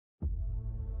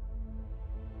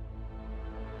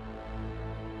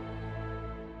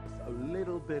a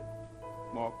little bit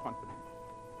more confident.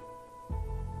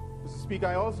 Mr. Speaker,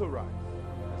 I also rise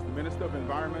as the Minister of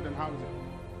Environment and Housing.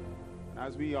 And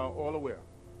as we are all aware,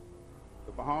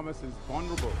 the Bahamas is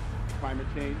vulnerable to climate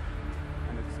change,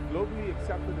 and it's globally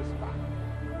accepted as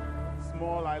fact.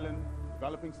 Small island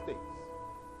developing states,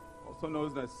 also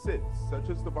known as SIDS, such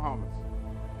as the Bahamas,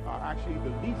 are actually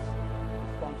the least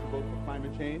responsible for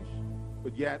climate change,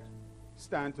 but yet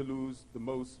stand to lose the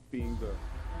most, being the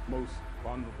most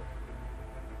vulnerable.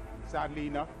 Sadly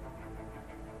enough,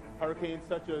 hurricanes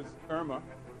such as Irma,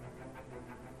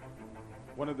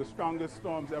 one of the strongest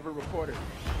storms ever recorded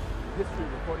in history,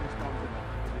 recording storms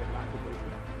in the Atlantic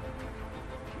Ocean,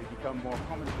 may become more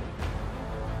commonplace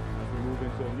as we move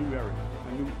into a new era,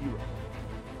 a new era.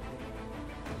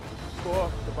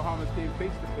 Before the Bahamas came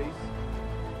face to face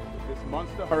with this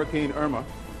monster hurricane Irma,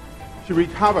 she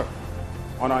wreaked havoc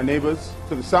on our neighbors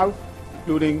to the south,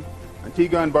 including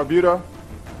Antigua and Barbuda.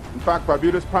 In fact,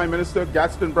 Barbuda's Prime Minister,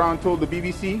 Gadsden Brown, told the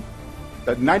BBC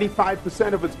that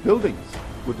 95% of its buildings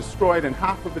were destroyed and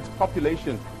half of its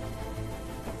population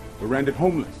were rendered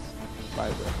homeless by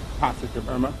the passage of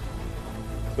Irma.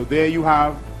 So there you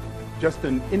have just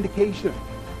an indication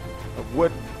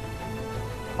of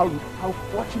how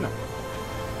fortunate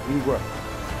we were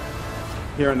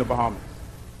here in the Bahamas.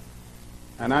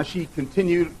 And as she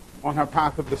continued on her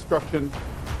path of destruction,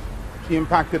 she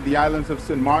impacted the islands of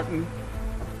St. Martin,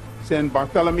 St.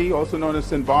 Barthélemy, also known as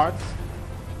St. Bart's,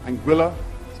 Anguilla,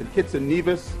 St. Kitts and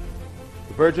Nevis,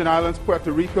 the Virgin Islands,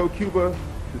 Puerto Rico, Cuba,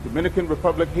 the Dominican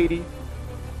Republic, Haiti,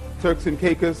 Turks and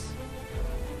Caicos,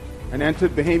 and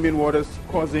entered Bahamian waters,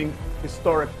 causing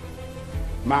historic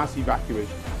mass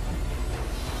evacuation.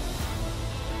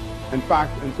 In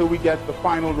fact, until we get the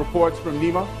final reports from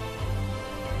NEMA,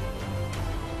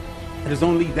 it is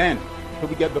only then, until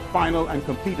we get the final and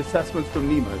complete assessments from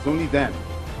NEMA, it's only then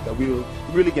that we will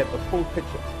really get the full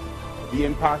picture of the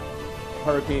impact of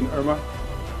Hurricane Irma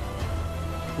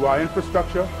to our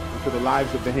infrastructure and to the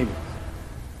lives of Bahamians.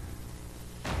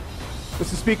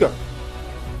 Mr. Speaker,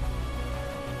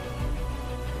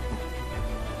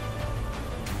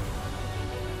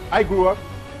 I grew up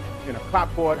in a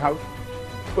clapboard house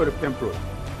foot of Kemp Road.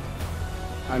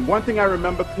 And one thing I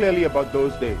remember clearly about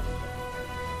those days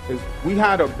is we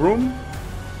had a broom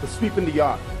to sweep in the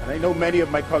yard. And I know many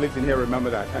of my colleagues in here remember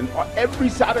that. And every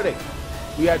Saturday,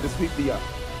 we had to sweep the yard.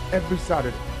 Every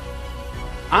Saturday.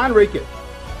 And rake it.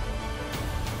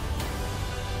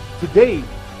 Today,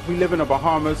 we live in a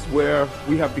Bahamas where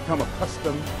we have become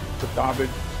accustomed to garbage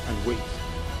and waste.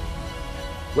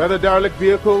 Whether derelict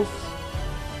vehicles,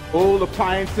 old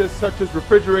appliances such as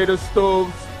refrigerators,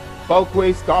 stoves, bulk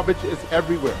waste, garbage is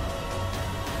everywhere.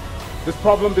 This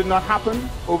problem did not happen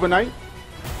overnight,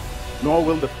 nor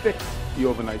will the fix be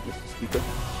overnight, Mr. Speaker.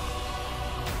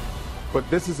 But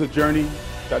this is a journey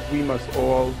that we must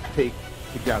all take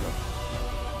together.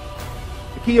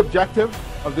 The key objective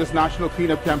of this national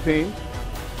cleanup campaign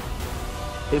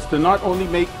is to not only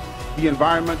make the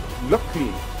environment look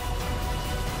clean,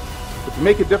 but to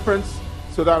make a difference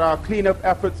so that our cleanup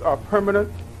efforts are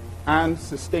permanent and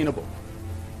sustainable.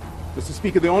 Mr.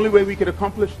 Speaker, the only way we can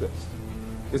accomplish this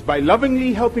is by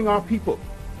lovingly helping our people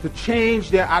to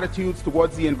change their attitudes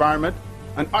towards the environment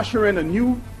and usher in a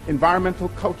new environmental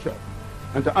culture,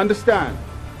 and to understand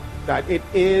that it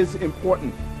is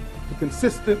important to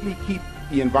consistently keep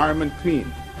the environment clean.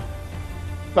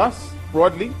 Thus,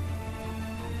 broadly,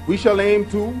 we shall aim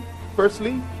to,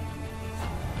 firstly,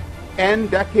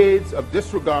 end decades of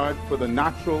disregard for the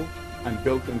natural and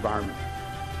built environment.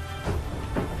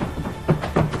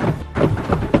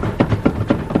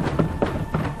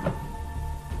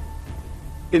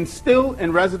 Instill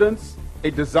in residents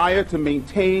a desire to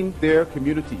maintain their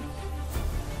communities.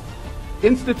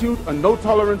 Institute a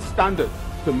no-tolerance standard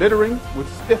to littering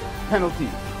with stiff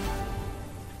penalties.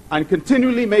 And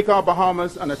continually make our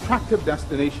Bahamas an attractive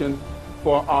destination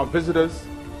for our visitors,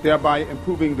 thereby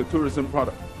improving the tourism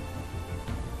product.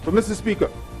 But Mr. Speaker,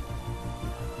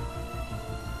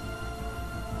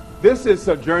 this is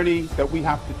a journey that we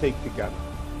have to take together.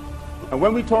 And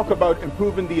when we talk about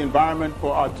improving the environment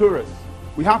for our tourists,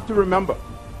 we have to remember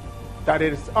that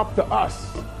it is up to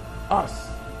us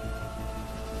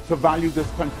to value this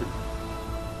country.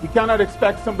 We cannot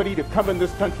expect somebody to come in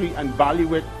this country and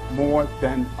value it more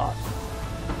than us.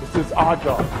 This is our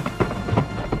job.